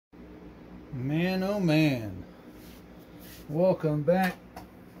Man, oh man. Welcome back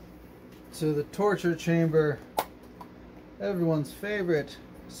to the torture chamber. Everyone's favorite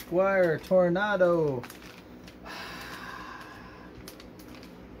Squire Toronado.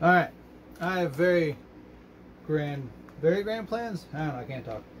 Alright, I have very grand plans? I don't know, I can't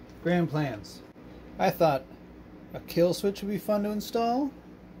talk. Grand plans. I thought a kill switch would be fun to install.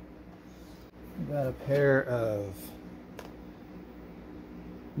 Got a pair of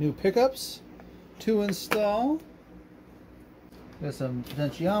new pickups to install. Got some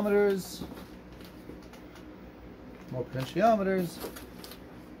potentiometers, more potentiometers,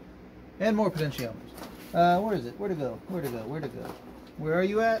 and more potentiometers. Where is it? Where to go? Where to go? Where to go? Where are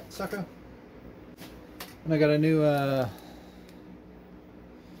you at, sucker? And I got a new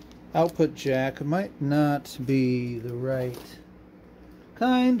output jack. It might not be the right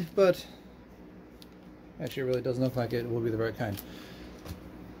kind, but actually it really doesn't look like it will be the right kind.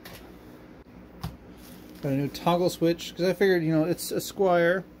 Got a new toggle switch because I figured, you know, it's a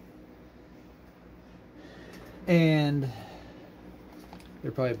Squire and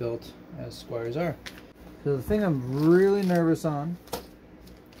they're probably built as Squires are. So the thing I'm really nervous on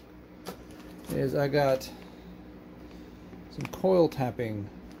is I got some coil tapping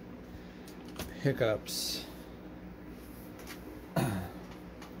pickups.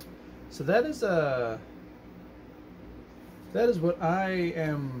 So that is what I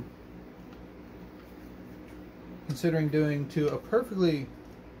am considering doing to a perfectly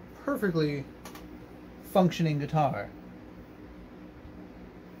functioning guitar.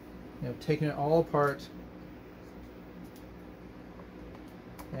 You know, taking it all apart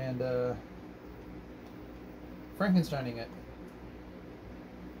and Frankensteining it.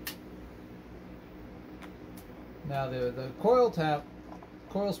 Now the coil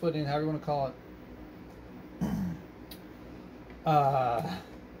splitting, however you want to call it,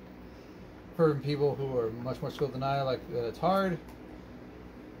 for people who are much more skilled than I, like it's hard.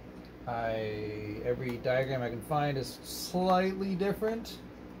 Every diagram I can find is slightly different.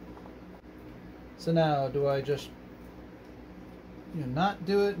 So now, do I just, you know, not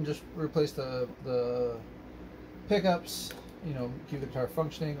do it and just replace the pickups, you know, keep the guitar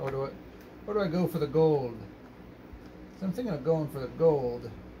functioning, or do I go for the gold? So I'm thinking of going for the gold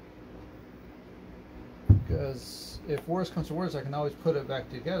because if worse comes to worse, I can always put it back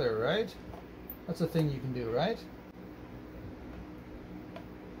together, right? That's a thing you can do, right?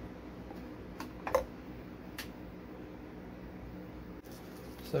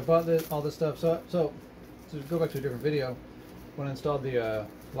 So I bought all this stuff. So to go back to a different video, when I installed the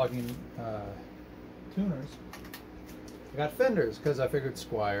locking tuners, I got fenders because I figured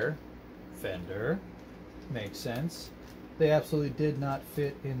Squire, Fender, makes sense. They absolutely did not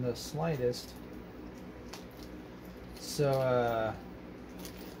fit in the slightest. So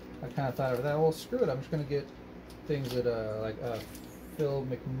I kind of thought of that. Well, screw it. I'm just going to get things that like Phil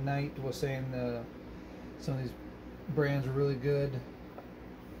McKnight was saying some of these brands are really good.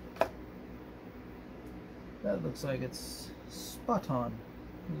 That looks like it's spot on.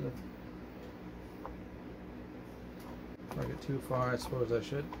 Before I get too far, I suppose I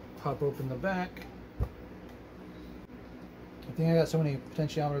should pop open the back. I think I got so many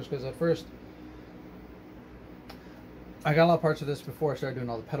potentiometers because at first I got a lot of parts of this before I started doing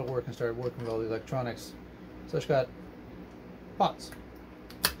all the pedal work and started working with all the electronics. So I just got pots.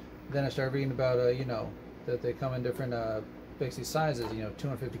 Then I started reading about, you know, that they come in different basically sizes, you know,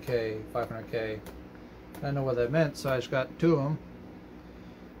 250K, 500K. I didn't know what that meant, so I just got two of them.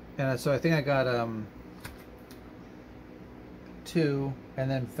 And so I think I got two,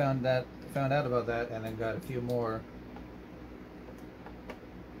 and then found out about that, and then got a few more.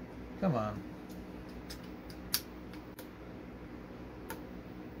 Come on.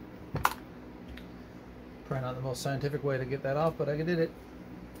 Probably not the most scientific way to get that off, but I did it.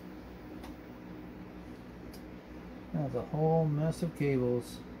 That's a whole mess of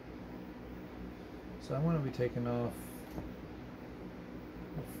cables. So I'm going to be taking off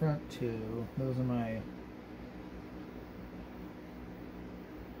the front two. Those are my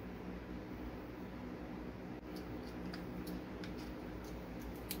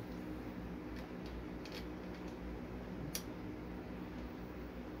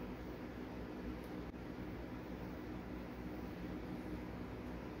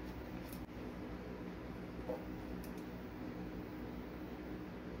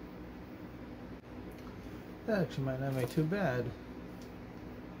that actually might not be too bad.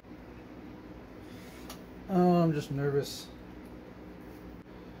 Oh, I'm just nervous.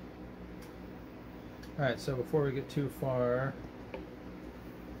 Alright, so before we get too far,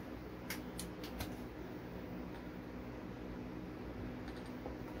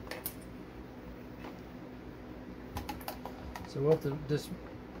 So we'll have to just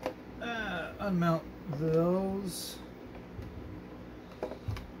unmount those.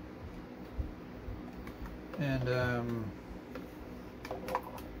 And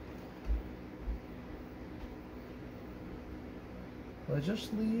will I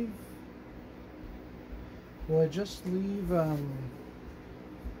just leave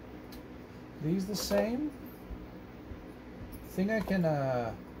these the same? I think I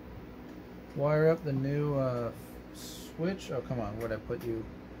can wire up the new switch. Oh, come on, where'd I put you?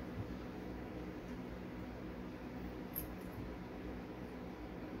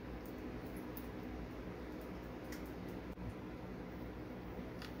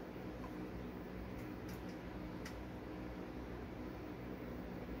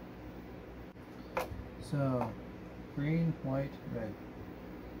 So, green, white, red.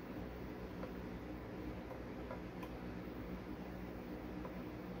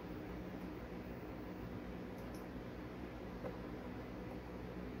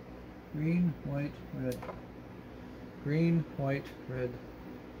 Green, white, red. Green, white, red.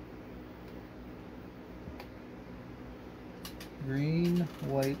 Green,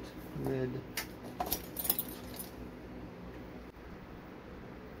 white, red.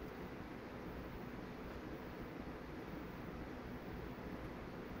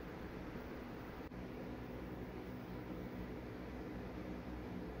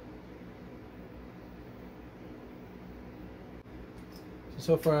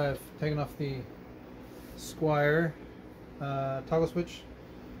 So far I've taken off the Squire toggle switch,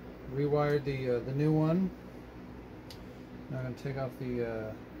 rewired the new one. Now I'm going to take off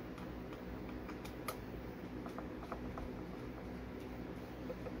the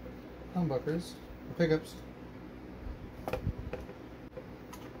humbuckers, the pickups.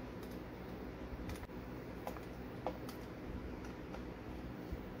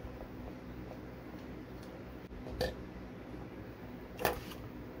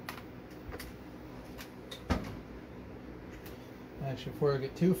 Actually, before I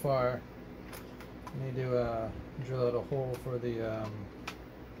get too far, I need to drill out a hole for the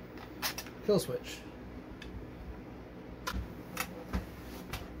kill switch.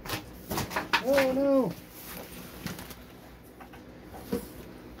 Oh no!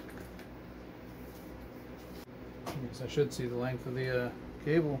 I guess I should see the length of the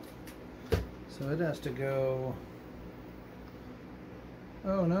cable. So it has to go.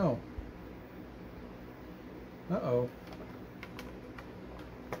 Oh no! Uh-oh.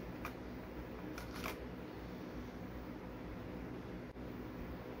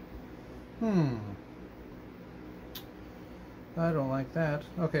 I don't like that.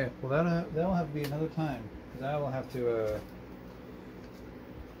 Okay, well that'll have to be another time, because I will have to,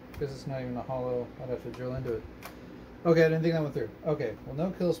 because it's not even a hollow, I'd have to drill into it. Okay, I didn't think that went through. Okay, well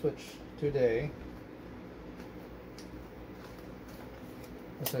no kill switch today.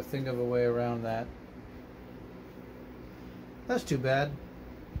 Unless I think of a way around that. That's too bad.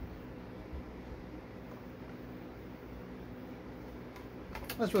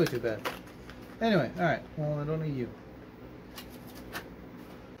 That's really too bad. Anyway, alright, well I don't need you.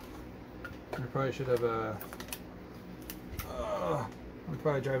 I probably should have I'm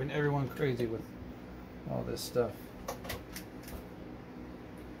probably driving everyone crazy with all this stuff.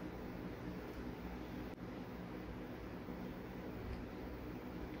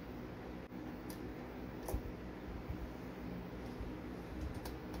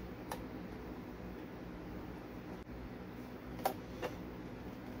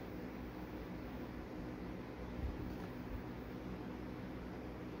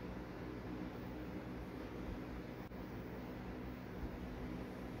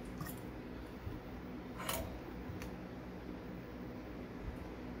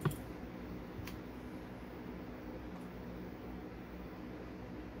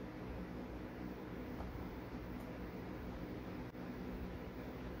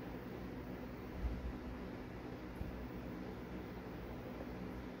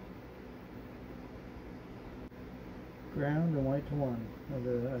 Ground and white to one are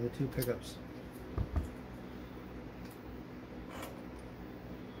the two pickups.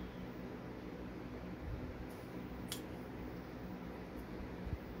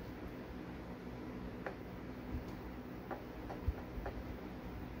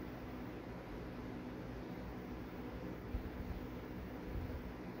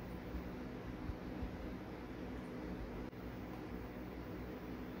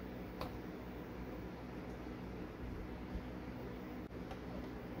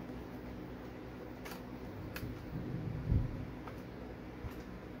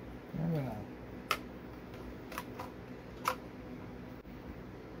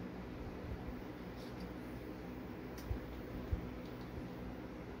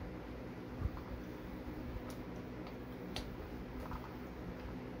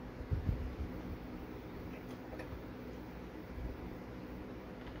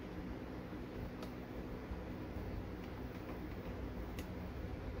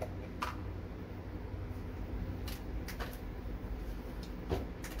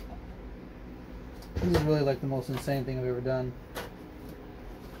 This is really like the most insane thing I've ever done.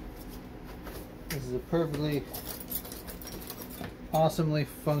 This is a perfectly awesomely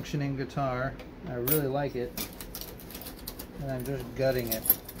functioning guitar. I really like it, and I'm just gutting it.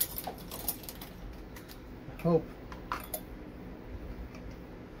 I hope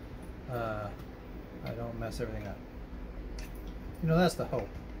I don't mess everything up. You know, that's the hope.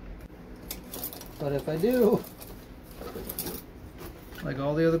 But if I do, like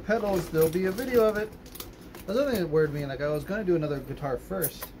all the other pedals, there'll be a video of it. That's the thing that worried me. Like, I was gonna do another guitar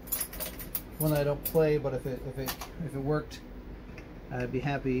first, one that I don't play. But if it worked, I'd be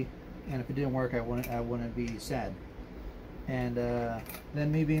happy, and if it didn't work, I wouldn't be sad. And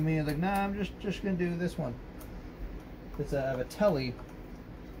then me being me, I was like, nah, I'm just gonna do this one. I have a telly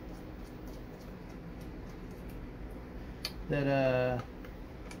that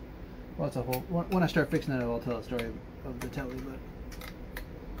well, it's a whole. When I start fixing it, I'll tell a story of the telly. But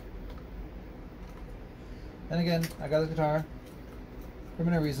then again, I got the guitar for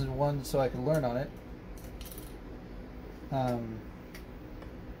many reasons. One, so I can learn on it.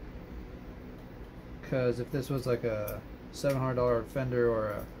 Because if this was like a $700 Fender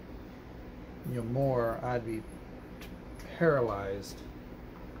or a more, I'd be paralyzed.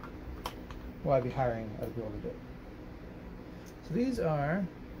 Well, I'd be hiring other people to do it. So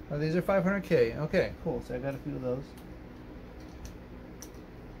these are 500K. Okay, cool. So I got a few of those.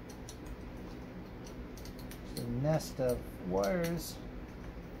 Just a nest of wires.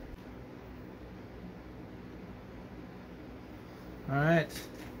 All right.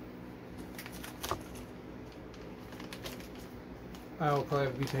 I will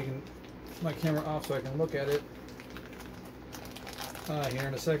probably be taking my camera off so I can look at it here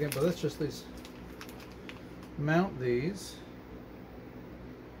in a second, but let's just at least mount these.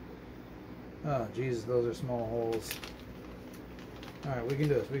 Oh, Jesus, those are small holes. All right, we can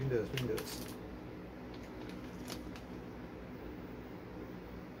do this. We can do this. We can do this.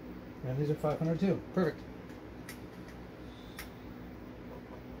 And these are 500 too. Perfect.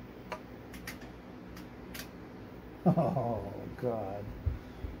 Oh, God.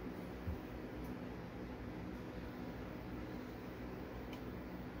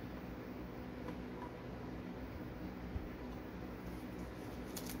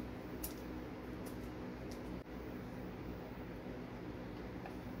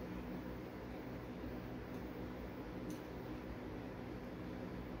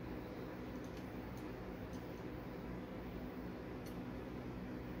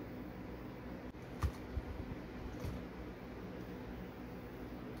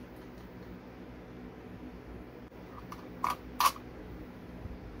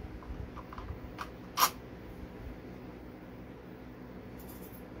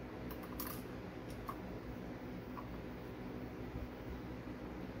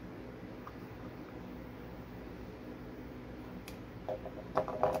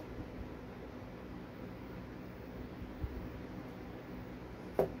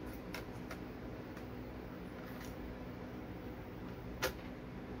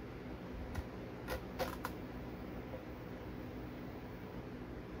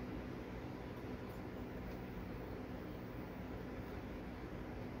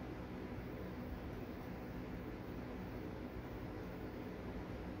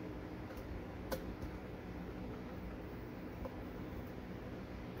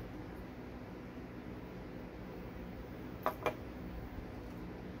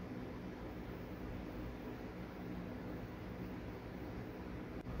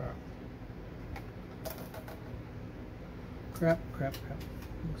 Crap.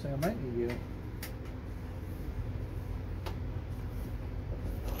 Looks like I might need you.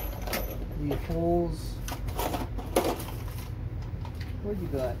 The holes. What you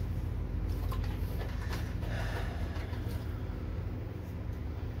got?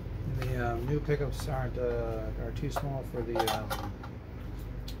 The new pickups are too small for the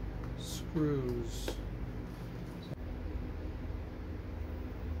screws.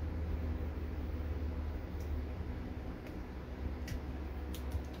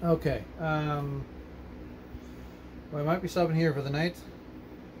 Okay, well, I might be stopping here for the night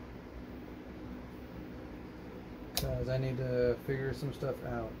because I need to figure some stuff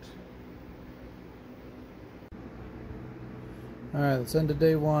out. Alright, let's end of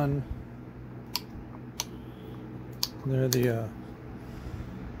day one. There are the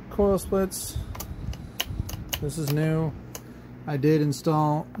coil splits. This is new. I did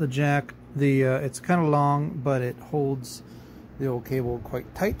install the jack. It's kind of long, but it holds the old cable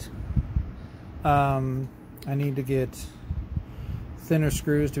quite tight. I need to get thinner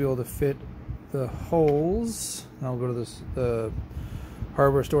screws to be able to fit the holes. I'll go to the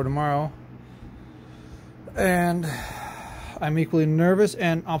hardware store tomorrow And I'm equally nervous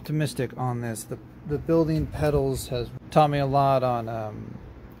and optimistic on this. The building pedals has taught me a lot on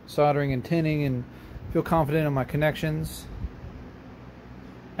soldering and tinning, and feel confident in my connections.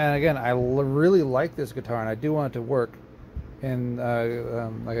 And again, I really like this guitar, and I do want it to work. And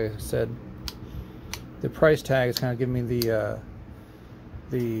like I said, the price tag is kind of giving me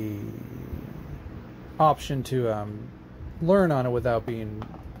the option to learn on it without being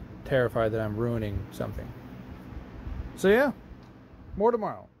terrified that I'm ruining something. So yeah, more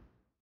tomorrow.